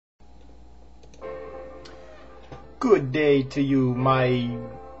Good day to you, my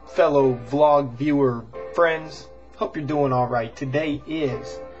fellow vlog viewer friends. Hope you're doing alright. Today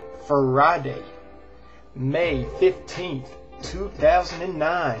is Friday, May 15th,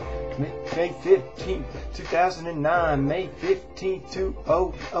 2009. May 15th, 2009. May 15th,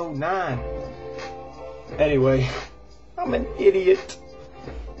 2009. Anyway, I'm an idiot.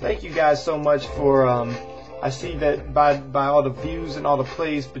 Thank you guys so much for, I see that by all the views and all the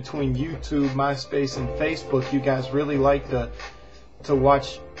plays between YouTube, MySpace, and Facebook, you guys really like to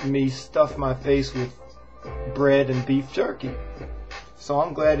watch me stuff my face with bread and beef jerky. So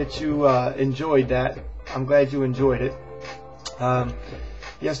I'm glad that you enjoyed that. I'm glad you enjoyed it.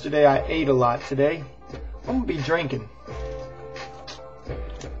 Yesterday I ate a lot. Today I'm going to be drinking.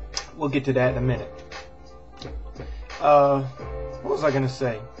 We'll get to that in a minute. What was I going to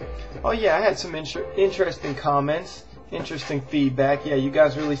say? Oh yeah, I had some interesting comments, interesting feedback. Yeah, you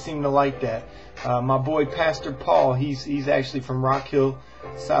guys really seem to like that. My boy Pastor Paul, he's actually from Rock Hill,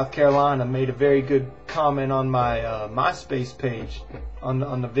 South Carolina, made a very good comment on my MySpace page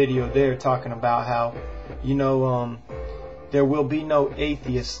on the video there, talking about how, you know, there will be no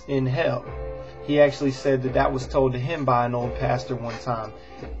atheists in hell. He actually said that was told to him by an old pastor one time.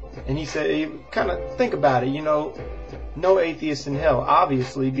 And he said, kind of think about it, you know, no atheists in hell,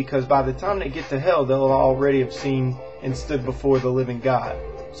 obviously, because by the time they get to hell, they'll already have seen and stood before the living God.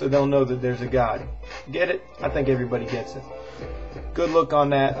 So they'll know that there's a God. Get it? I think everybody gets it. Good look on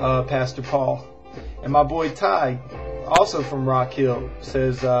that, Pastor Paul. And my boy Ty, also from Rock Hill,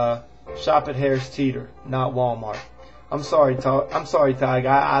 says, shop at Harris Teeter, not Walmart. I'm sorry, Ty.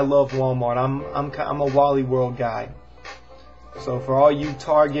 I love Walmart. I'm a Wally World guy. So for all you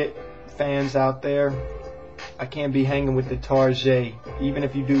Target fans out there, I can't be hanging with the Target, even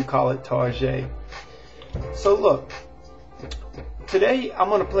if you do call it Target. So look, today I'm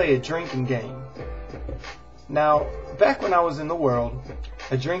going to play a drinking game. Now, back when I was in the world,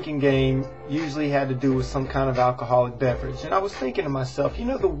 a drinking game usually had to do with some kind of alcoholic beverage. And I was thinking to myself, you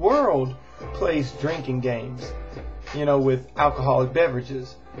know, the world plays drinking games, you know, with alcoholic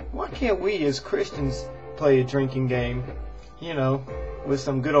beverages. Why can't we as Christians play a drinking game, you know, with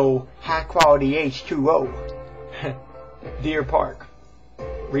some good old high quality H2O? Deer Park.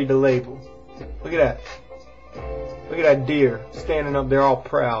 Read the label. Look at that. Look at that deer standing up there all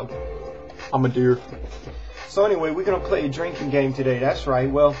proud. I'm a deer. So anyway, we're going to play a drinking game today. That's right.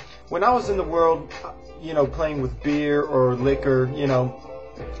 Well, when I was in the world, you know, playing with beer or liquor, you know,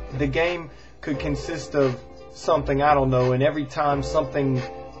 the game could consist of something, I don't know, and every time something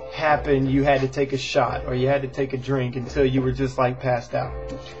happened, you had to take a shot or you had to take a drink until you were just like passed out.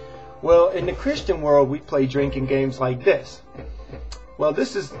 Well, in the Christian world, we play drinking games like this. Well,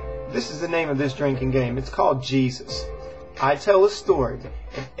 this is the name of this drinking game. It's called Jesus. I tell a story,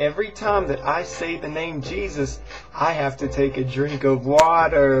 and every time that I say the name Jesus, I have to take a drink of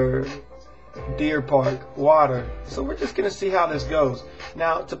water. Deer Park, water. So we're just going to see how this goes.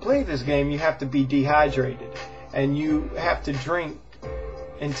 Now, to play this game, you have to be dehydrated, and you have to drink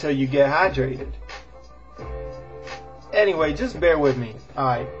until you get hydrated. Anyway, just bear with me.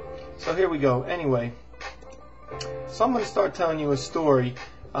 Alright, so here we go. Anyway, so I'm going to start telling you a story,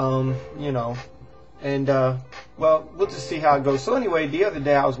 you know, and, well, we'll just see how it goes. So anyway, the other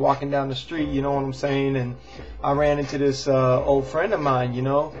day I was walking down the street, you know what I'm saying, and I ran into this old friend of mine, you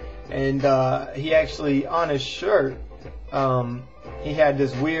know, and he actually, on his shirt, he had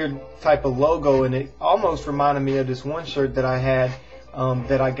this weird type of logo, and it almost reminded me of this one shirt that I had,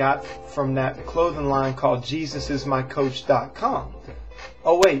 that I got from that clothing line called JesusIsMyCoach.com.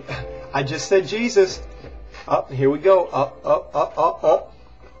 Oh wait, I just said Jesus. Up, here we go. Up, up, up, up, up.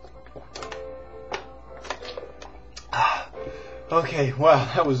 Okay, wow,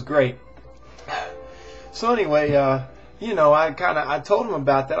 that was great. So anyway, you know, I told him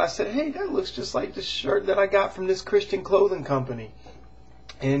about that. I said, hey, that looks just like the shirt that I got from this Christian clothing company.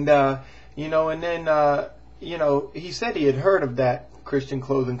 And, you know, and then, you know, he said he had heard of that Christian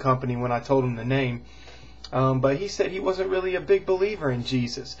clothing company when I told him the name. But he said he wasn't really a big believer in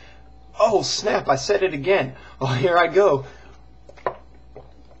Jesus. Oh, snap, I said it again. Oh, here I go.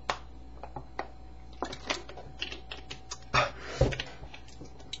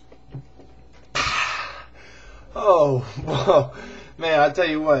 Oh, well, man, I tell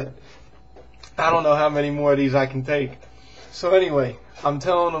you what, I don't know how many more of these I can take. So anyway, I'm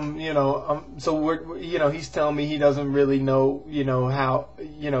telling him, you know, you know, he's telling me he doesn't really know, you know, how,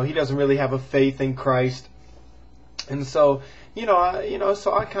 you know, he doesn't really have a faith in Christ. And so, you know,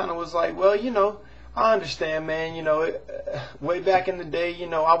 so I kind of was like, well, you know, I understand, man, you know, way back in the day, you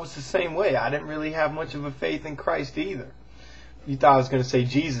know, I was the same way. I didn't really have much of a faith in Christ either. You thought I was going to say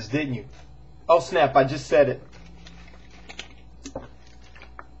Jesus, didn't you? Oh, snap, I just said it.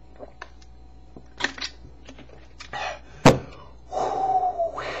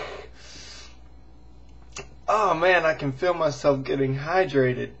 Oh man, I can feel myself getting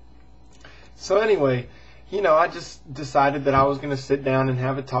hydrated. So anyway, I just decided that I was going to sit down and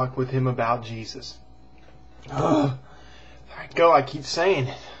have a talk with him about Jesus. There I go, I keep saying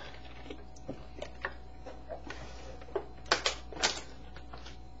it.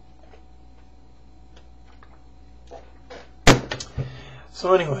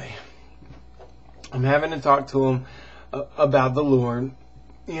 So anyway, I'm having to talk to him about the Lord,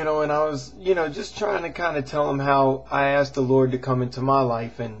 and I was, just trying to kind of tell him how I asked the Lord to come into my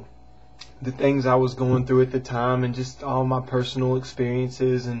life and the things I was going through at the time and just all my personal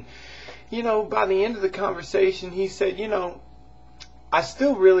experiences. And, by the end of the conversation, he said, I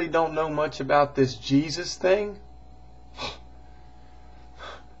still really don't know much about this Jesus thing.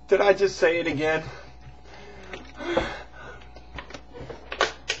 Did I just say it again?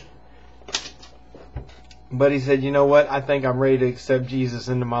 But he said, you know what? I think I'm ready to accept Jesus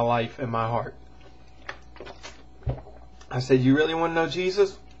into my life and my heart. I said, you really want to know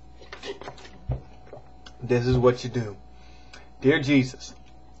Jesus? This is what you do. Dear Jesus.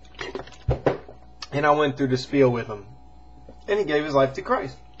 And I went through the spiel with him. And he gave his life to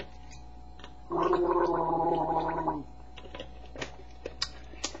Christ.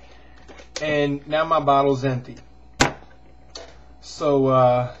 And now my bottle's empty. So,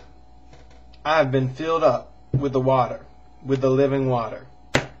 I have been filled up with the water, with the living water.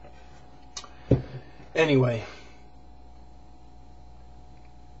 Anyway.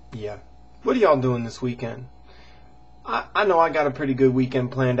 Yeah. What are y'all doing this weekend? I know I got a pretty good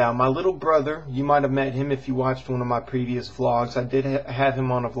weekend planned out. My little brother, you might have met him if you watched one of my previous vlogs. I did have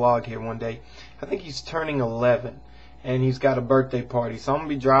him on a vlog here one day. I think he's turning 11. And he's got a birthday party. So I'm going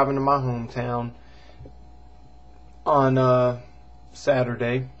to be driving to my hometown on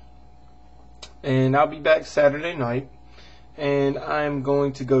Saturday. And I'll be back Saturday night. And I'm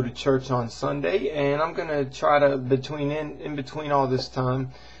going to go to church on Sunday. And I'm going to try to, in between all this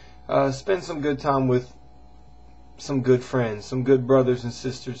time, spend some good time with some good friends, some good brothers and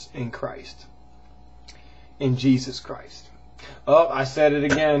sisters in Christ. In Jesus Christ. Oh, I said it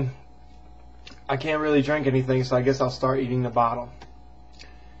again. I can't really drink anything, so I guess I'll start eating the bottle.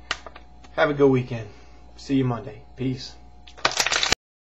 Have a good weekend. See you Monday. Peace.